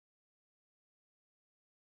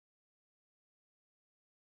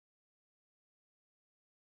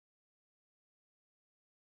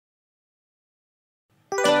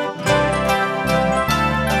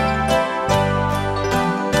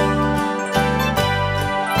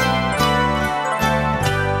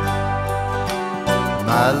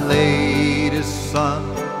My latest sun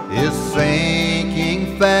is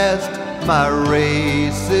sinking fast, my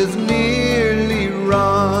race is nearly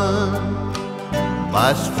run.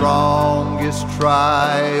 My strongest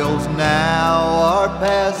trials now are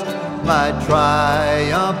past, my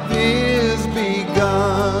triumph is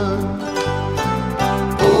begun.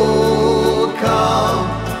 Oh, come,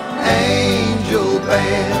 angel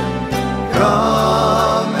band,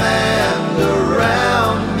 come and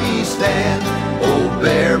around me stand. Oh,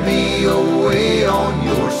 bear me away on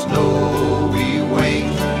your snowy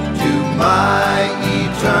wings to my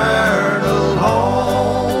eternal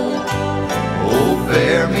home. Oh,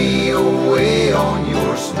 bear me away on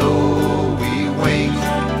your snowy wings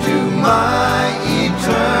to my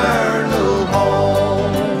eternal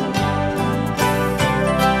home.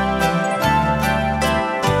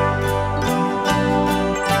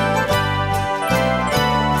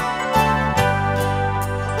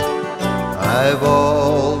 I've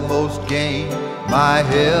almost gained my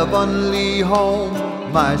heavenly home,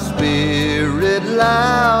 my spirit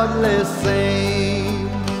loudly sings.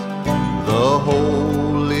 The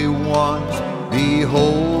holy ones,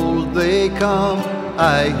 behold they come,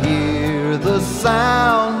 I hear the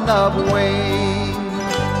sound of wings.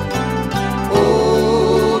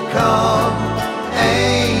 Oh, come,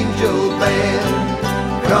 angel band,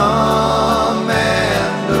 come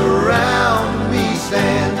and around me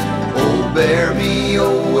stand. Oh, bear me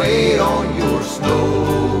away on your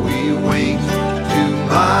snowy wings to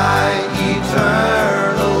my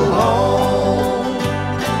eternal home.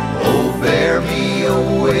 Oh, bear me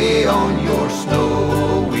away on your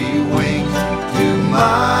snowy wings to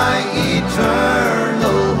my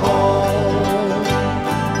eternal home.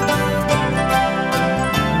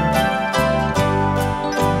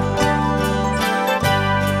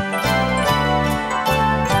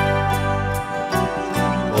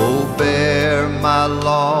 Oh, bear my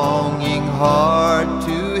longing heart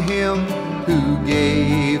to him who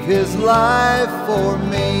gave his life for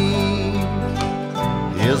me.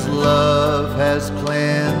 His love has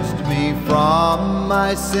cleansed me from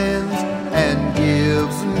my sins and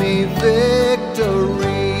gives me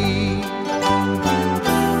victory.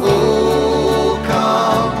 Oh,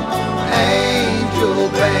 come, angel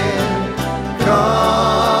band,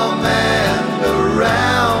 come and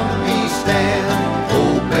around me stand.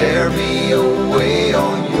 Oh, bear me away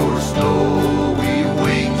on your snowy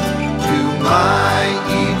wings to my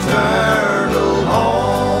eternal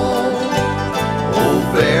home. Oh,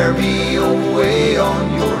 bear me away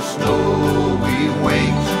on your snowy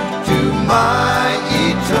wings to my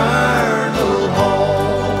eternal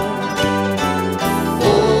home.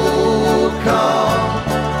 Oh, come,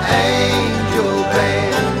 angel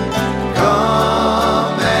band,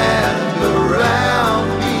 come and around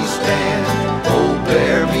me stand. Oh,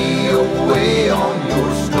 bear me away on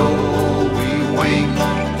your snowy wings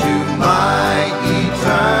to my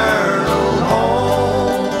eternal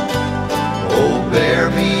home. Oh, bear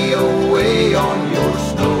me away on your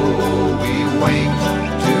snowy wings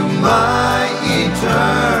to my